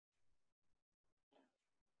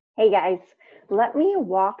Hey guys, let me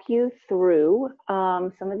walk you through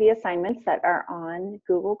some of the assignments that are on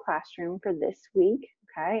Google Classroom for this week.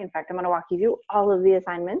 Okay, in fact, I'm going to walk you through all of the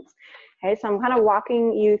assignments. Okay, so I'm kind of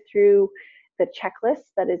walking you through the checklist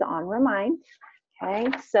that is on Remind. Okay,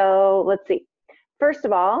 so let's see. First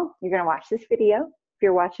of all, you're going to watch this video. If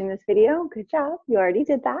you're watching this video, good job. You already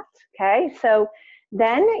did that. Okay, so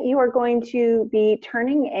then you are going to be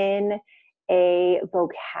turning in a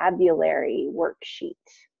vocabulary worksheet.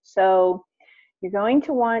 So you're going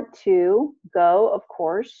to want to go, of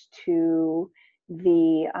course, to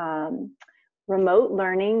the remote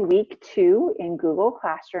learning week 2 in Google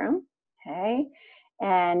Classroom, okay?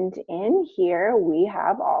 And in here, we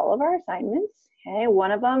have all of our assignments, okay?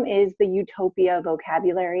 One of them is the Utopia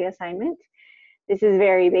vocabulary assignment. This is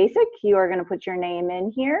very basic. You are gonna put your name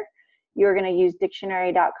in here. You're gonna use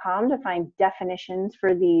dictionary.com to find definitions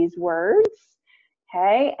for these words.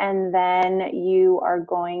 Okay, and then you are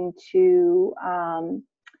going to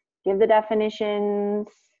give the definitions,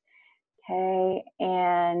 okay,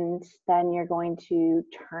 and then you're going to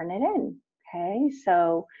turn it in, okay?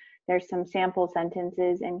 So there's some sample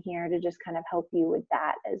sentences in here to just kind of help you with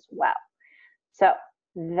that as well. So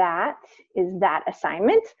that is that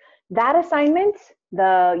assignment. That assignment,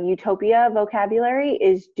 the Utopia vocabulary,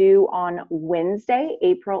 is due on Wednesday,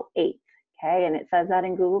 April 8th. Okay, and it says that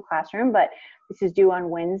in Google Classroom, but this is due on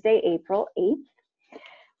Wednesday, April 8th.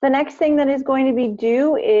 The next thing that is going to be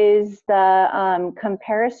due is the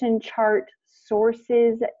comparison chart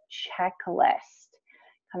sources checklist.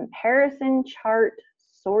 Comparison chart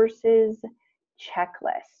sources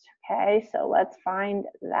checklist. Okay, so let's find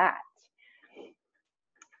that.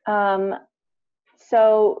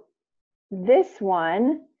 So this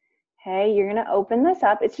one, okay, you're gonna open this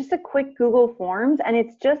up. It's just a quick Google Forms, and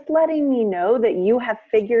it's just letting me know that you have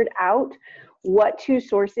figured out what 2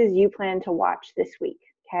 sources you plan to watch this week,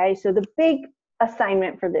 okay? So the big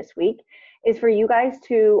assignment for this week is for you guys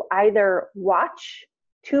to either watch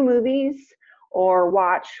 2 movies or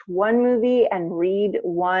watch 1 movie and read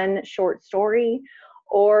 1 short story,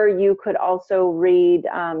 or you could also read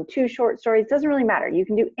 2 short stories. It doesn't really matter. You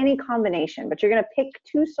can do any combination, but you're gonna pick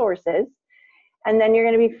 2 sources, and then you're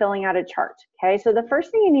going to be filling out a chart, okay? So the first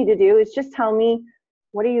thing you need to do is just tell me,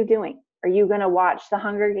 what are you doing? Are you going to watch The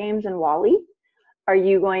Hunger Games and WALL-E? Are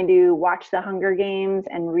you going to watch The Hunger Games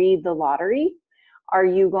and read The Lottery? Are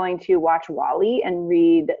you going to watch WALL-E and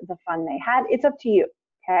read The Fun They Had? It's up to you,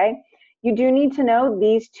 okay? You do need to know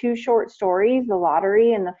these 2 short stories, The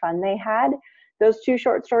Lottery and The Fun They Had. Those 2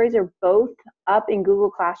 short stories are both up in Google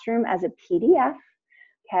Classroom as a PDF.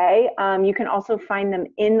 Okay, you can also find them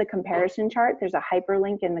in the comparison chart. There's a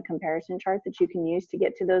hyperlink in the comparison chart that you can use to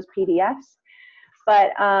get to those PDFs.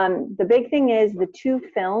 But the big thing is the 2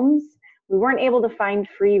 films, we weren't able to find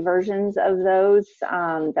free versions of those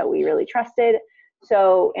that we really trusted.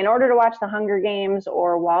 So in order to watch The Hunger Games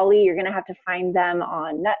or WALL-E, you're gonna have to find them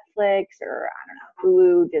on Netflix or, I don't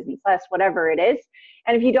know, Hulu, Disney Plus, whatever it is.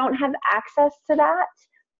 And if you don't have access to that,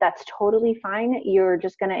 that's totally fine. You're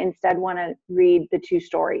just gonna instead wanna read the 2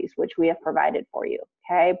 stories, which we have provided for you,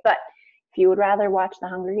 okay? But if you would rather watch The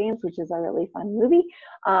Hunger Games, which is a really fun movie,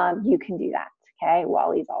 you can do that, okay?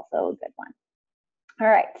 WALL-E's also a good one. All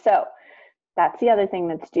right, so that's the other thing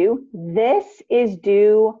that's due. This is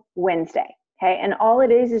due Wednesday, okay? And all it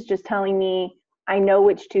is just telling me, I know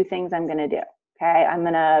which 2 things I'm gonna do, okay? I'm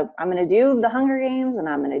gonna do The Hunger Games and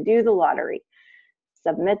I'm gonna do The Lottery.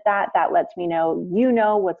 Submit that. That lets me know you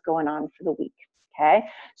know what's going on for the week, okay?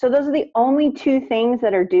 So those are the only 2 things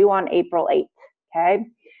that are due on April 8th, okay?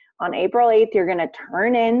 On April 8th, you're gonna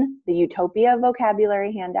turn in the Utopia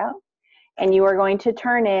vocabulary handout, and you are going to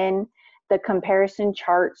turn in the comparison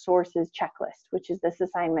chart sources checklist, which is this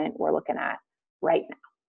assignment we're looking at right now,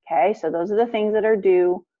 okay? So those are the things that are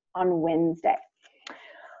due on Wednesday.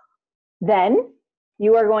 Then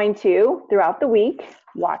you are going to, throughout the week,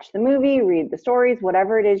 watch the movie, read the stories,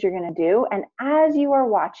 whatever it is you're going to do. And as you are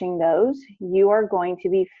watching those, you are going to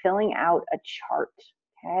be filling out a chart,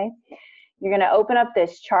 okay? You're going to open up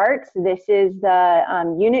this chart. This is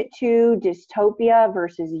the Unit 2 Dystopia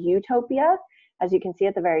versus Utopia. As you can see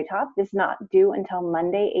at the very top, this is not due until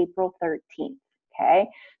Monday, April 13th, okay?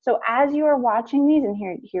 So as you are watching these, and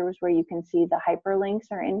here's where you can see the hyperlinks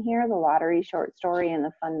are in here, the Lottery short story and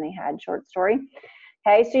the Fun They Had short story.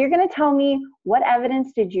 Okay, so you're gonna tell me what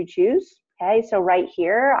evidence did you choose? Okay, so right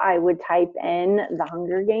here, I would type in The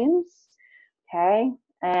Hunger Games, okay?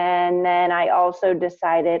 And then I also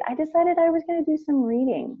decided I was gonna do some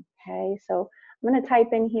reading, okay? So I'm gonna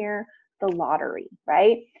type in here The Lottery,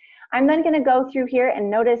 right? I'm then going to go through here and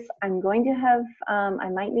notice I'm going to have, I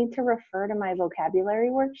might need to refer to my vocabulary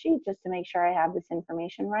worksheet just to make sure I have this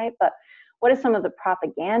information right. But what is some of the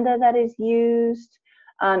propaganda that is used?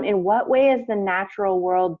 In what way is the natural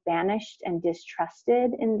world banished and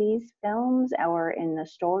distrusted in these films or in the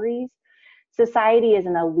stories? Society is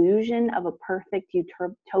an illusion of a perfect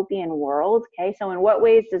utopian world. Okay, so in what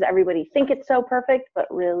ways does everybody think it's so perfect, but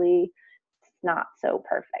really it's not so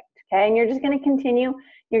perfect? Okay, and you're just going to continue.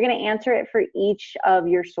 You're going to answer it for each of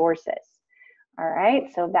your sources. All right,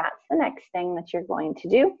 so that's the next thing that you're going to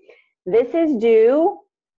do. This is due,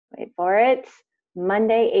 wait for it,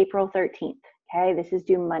 Monday, April 13th. Okay, this is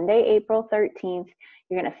due Monday, April 13th.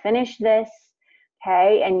 You're going to finish this,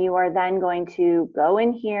 okay, and you are then going to go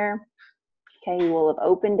in here. Okay, you will have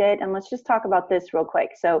opened it, and let's just talk about this real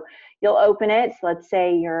quick. So you'll open it. So let's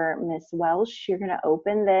say you're Miss Welsh. You're going to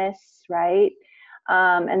open this, right?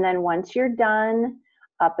 And then once you're done,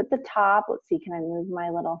 up at the top, let's see, can I move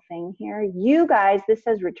my little thing here? You guys, this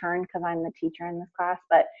says return because I'm the teacher in this class,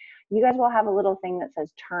 but you guys will have a little thing that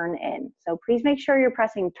says turn in. So please make sure you're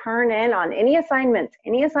pressing turn in on any assignments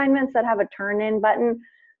that have a turn in button.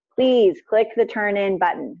 Please click the turn in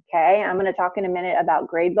button, okay? I'm gonna talk in a minute about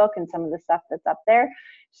gradebook and some of the stuff that's up there.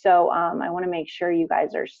 So I wanna make sure you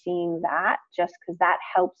guys are seeing that just because that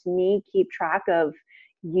helps me keep track of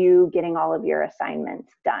you getting all of your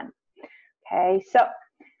assignments done. Okay, so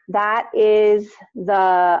that is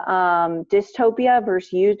the dystopia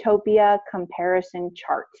versus utopia comparison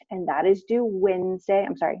chart, and that is due Wednesday.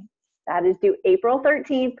 I'm sorry, that is due April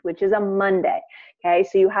 13th, which is a Monday. Okay,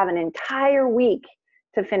 so you have an entire week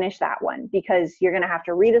to finish that one because you're going to have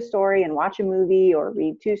to read a story and watch a movie or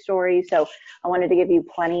read 2 stories. So I wanted to give you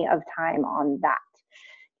plenty of time on that.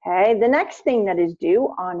 Okay, the next thing that is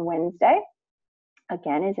due on Wednesday,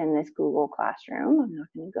 again, is in this Google Classroom. I'm not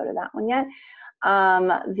going to go to that one yet.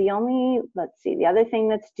 The other thing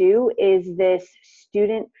that's due is this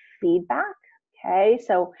student feedback. Okay,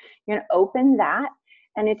 so you're going to open that,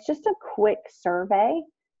 and it's just a quick survey.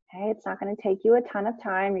 Okay, it's not going to take you a ton of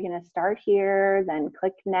time. You're going to start here, then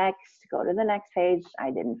click next, go to the next page. I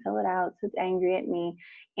didn't fill it out, so it's angry at me.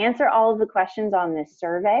 Answer all of the questions on this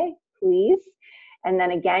survey, please. And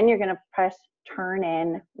then again, you're going to press turn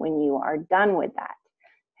in when you are done with that.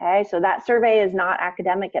 Okay, so that survey is not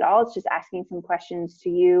academic at all. It's just asking some questions to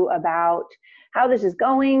you about how this is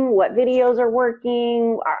going, what videos are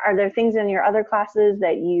working, are there things in your other classes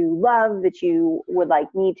that you love that you would like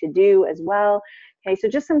me to do as well. Okay, so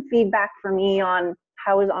just some feedback for me on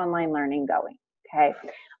how is online learning going. Okay,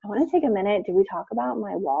 I want to take a minute. Did we talk about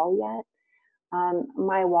my wall yet?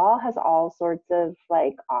 My wall has all sorts of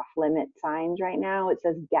like off-limit signs right now. It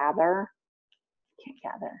says gather. Can't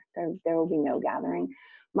gather. There will be no gathering.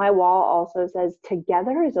 My wall also says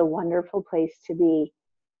together is a wonderful place to be.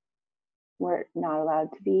 We're not allowed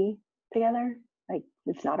to be together. Like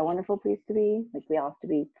it's not a wonderful place to be. Like we all have to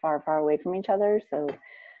be far, far away from each other. So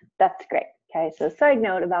that's great. Okay, so side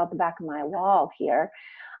note about the back of my wall here.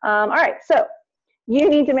 All right, so you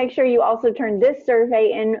need to make sure you also turn this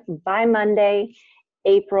survey in by Monday,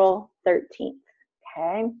 April 13th.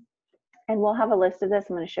 Okay, and we'll have a list of this.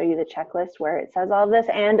 I'm going to show you the checklist where it says all of this.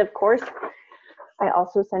 And of course, I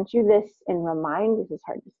also sent you this in Remind. This is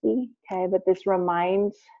hard to see, okay, but this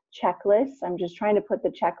Remind checklist, I'm just trying to put the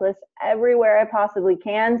checklist everywhere I possibly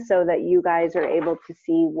can so that you guys are able to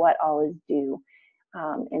see what all is due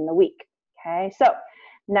in the week, okay? So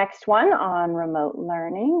next one on remote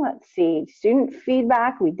learning, let's see, student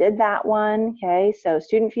feedback, we did that one, okay? So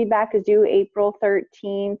student feedback is due April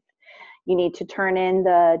 13th. You need to turn in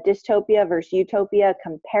the dystopia versus utopia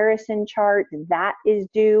comparison chart. That is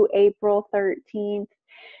due April 13th.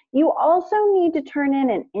 You also need to turn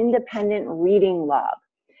in an independent reading log.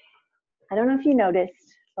 I don't know if you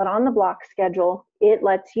noticed, but on the block schedule, it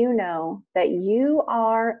lets you know that you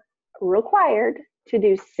are required to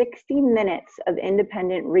do 60 minutes of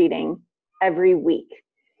independent reading every week.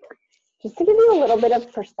 Just to give you a little bit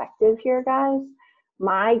of perspective here, guys,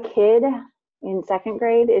 my kid in 2nd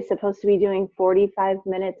grade is supposed to be doing 45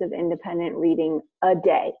 minutes of independent reading a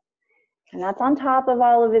day. And that's on top of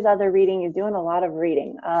all of his other reading. He's doing a lot of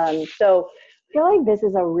reading. So I feel like this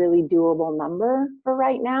is a really doable number for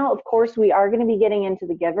right now. Of course, we are going to be getting into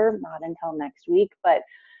the Giver, not until next week. But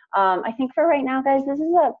I think for right now, guys, this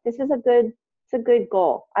is a good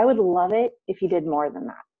goal. I would love it if you did more than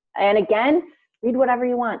that. And again, read whatever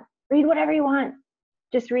you want. Read whatever you want.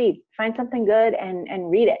 Just read. Find something good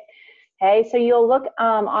and read it. Okay, so you'll look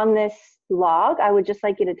on this log. I would just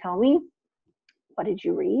like you to tell me, what did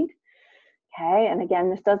you read? Okay, and again,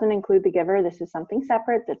 this doesn't include the giver. This is something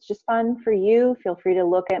separate that's just fun for you. Feel free to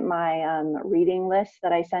look at my reading list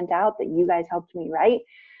that I sent out that you guys helped me write.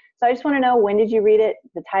 So I just want to know, when did you read it,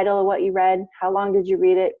 the title of what you read, how long did you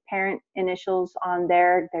read it, parent initials on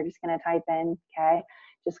there, they're just going to type in, okay?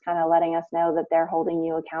 Just kind of letting us know that they're holding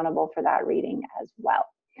you accountable for that reading as well.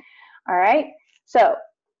 All right, so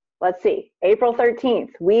let's see, April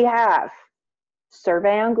 13th, we have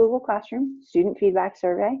survey on Google Classroom, student feedback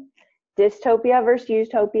survey, dystopia versus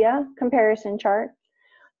utopia comparison chart,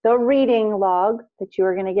 the reading log that you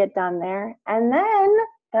are going to get done there, and then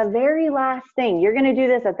the very last thing, you're going to do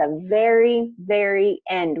this at the very, very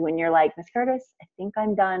end when you're like, Ms. Curtis, I think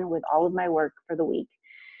I'm done with all of my work for the week.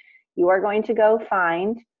 You are going to go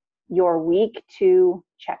find your week 2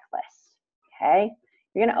 checklist, okay?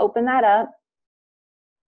 You're going to open that up.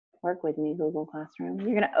 Work with me, Google Classroom.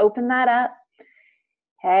 You're going to open that up,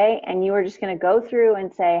 okay? And you are just going to go through and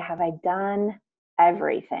say, have I done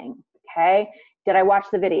everything, okay? Did I watch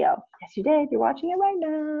the video? Yes, you did. You're watching it right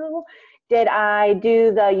now. Did I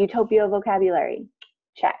do the Utopia vocabulary?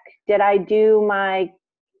 Check. Did I do my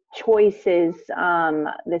choices?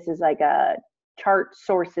 This is like a chart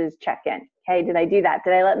sources check-in. Okay, did I do that?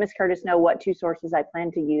 Did I let Ms. Curtis know what 2 sources I plan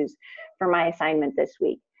to use for my assignment this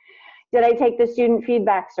week? Did I take the student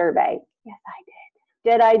feedback survey? Yes, I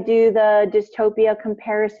did. Did I do the dystopia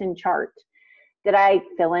comparison chart? Did I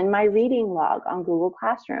fill in my reading log on Google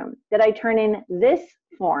Classroom? Did I turn in this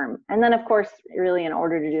form? And then, of course, really in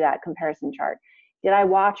order to do that comparison chart, did I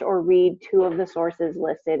watch or read 2 of the sources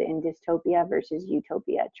listed in dystopia versus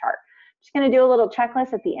utopia chart? I'm just going to do a little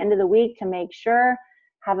checklist at the end of the week to make sure,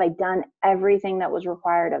 have I done everything that was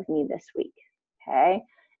required of me this week? Okay.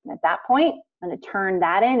 And at that point, I'm going to turn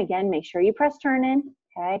that in. Again, make sure you press turn in.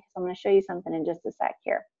 Okay. Because I'm going to show you something in just a sec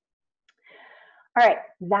here. All right.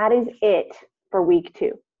 That is it for week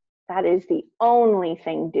 2. That is the only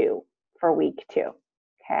thing due for week 2.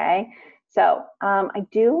 Okay, so I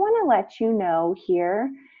do want to let you know here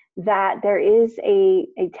that there is a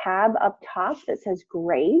tab up top that says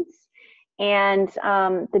grades, and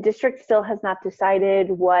the district still has not decided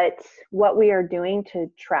what we are doing to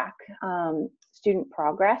track student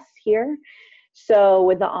progress here. So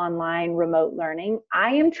with the online remote learning,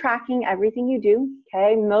 I am tracking everything you do,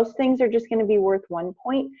 okay? Most things are just going to be worth 1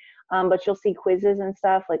 point, but you'll see quizzes and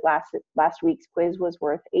stuff, like last week's quiz was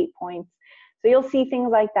worth 8 points. So you'll see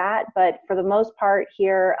things like that, but for the most part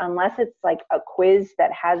here, unless it's like a quiz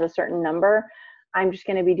that has a certain number, I'm just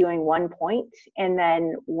going to be doing 1 point. And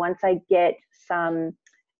then once I get some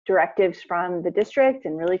directives from the district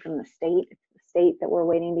and really from the state, it's the state that we're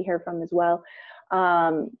waiting to hear from as well,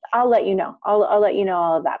 I'll let you know. I'll let you know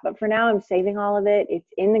all of that. But for now, I'm saving all of it. It's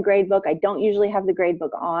in the grade book. I don't usually have the grade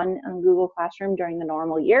book on Google Classroom during the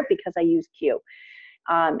normal year because I use Q.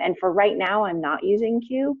 And for right now, I'm not using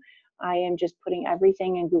Q. I am just putting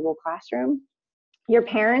everything in Google Classroom. Your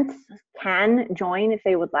parents can join if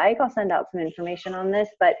they would like. I'll send out some information on this,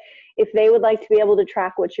 but if they would like to be able to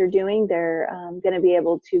track what you're doing, they're going to be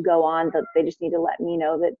able to go on. That they just need to let me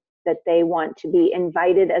know that they want to be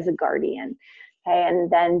invited as a guardian. Okay, and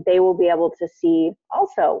then they will be able to see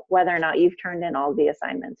also whether or not you've turned in all the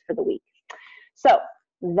assignments for the week. So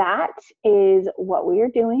that is what we are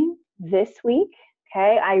doing this week.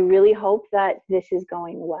 Okay, I really hope that this is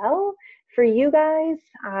going well for you guys.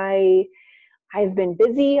 I've been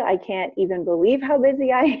busy. I can't even believe how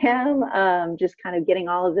busy I am, just kind of getting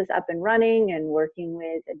all of this up and running and working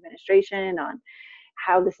with administration on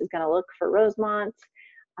how this is going to look for Rosemont.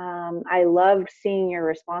 I loved seeing your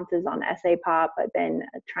responses on Essay Pop. I've been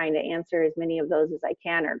trying to answer as many of those as I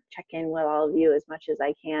can or check in with all of you as much as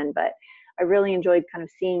I can, but I really enjoyed kind of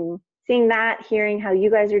seeing that, hearing how you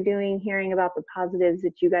guys are doing, hearing about the positives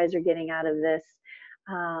that you guys are getting out of this.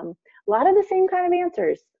 A lot of the same kind of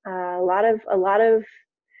answers. A lot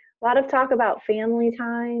of talk about family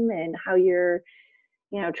time and how you're,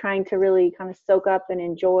 trying to really kind of soak up and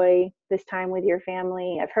enjoy this time with your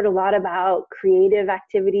family. I've heard a lot about creative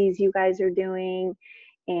activities you guys are doing,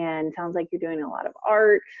 and sounds like you're doing a lot of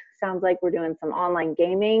art. Sounds like we're doing some online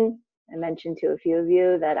gaming. I mentioned to a few of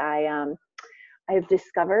you that I've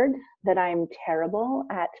discovered that I'm terrible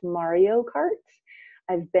at Mario Kart.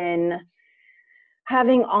 I've been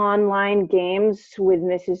having online games with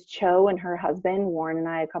Mrs. Cho and her husband. Warren and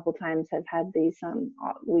I a couple times have had these,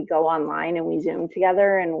 we go online and we Zoom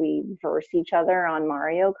together and we verse each other on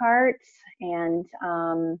Mario Kart. And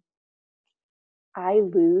I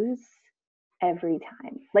lose every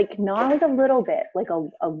time. Like not like a little bit, like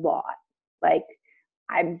a lot. Like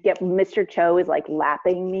Mr. Cho is like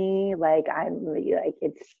lapping me. Like I'm like,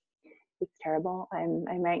 It's terrible. I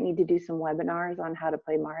might need to do some webinars on how to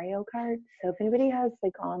play Mario Kart. So if anybody has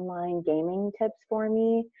like online gaming tips for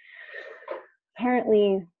me,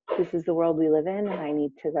 apparently this is the world we live in, and I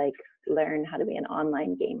need to like learn how to be an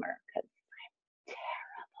online gamer because I'm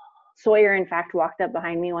terrible. Sawyer, in fact, walked up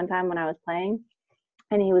behind me one time when I was playing,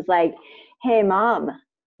 and he was like, "Hey, Mom,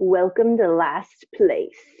 welcome to last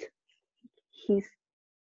place." He's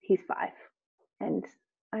 5, and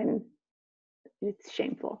it's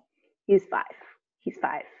shameful. He's 5,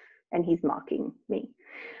 and he's mocking me.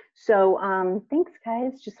 So thanks,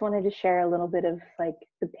 guys. Just wanted to share a little bit of like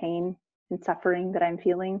the pain and suffering that I'm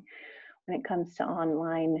feeling when it comes to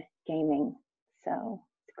online gaming. So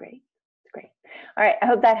it's great. It's great. All right. I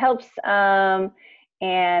hope that helps.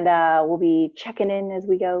 And we'll be checking in as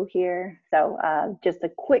we go here. So just a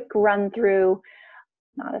quick run through.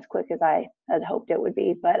 Not as quick as I had hoped it would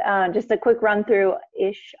be, but just a quick run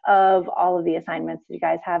through-ish of all of the assignments that you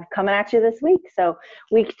guys have coming at you this week. So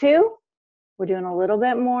week 2, we're doing a little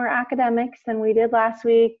bit more academics than we did last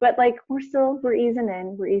week, but like we're easing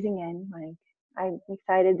in. Like I'm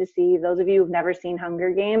excited to see those of you who've never seen Hunger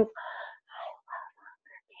Games. I love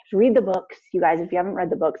Hunger Games. Read the books, you guys. If you haven't read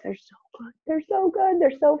the books, they're so good. They're so good.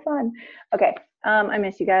 They're so fun. Okay, I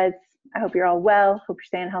miss you guys. I hope you're all well. Hope you're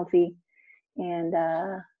staying healthy. And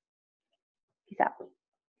peace out.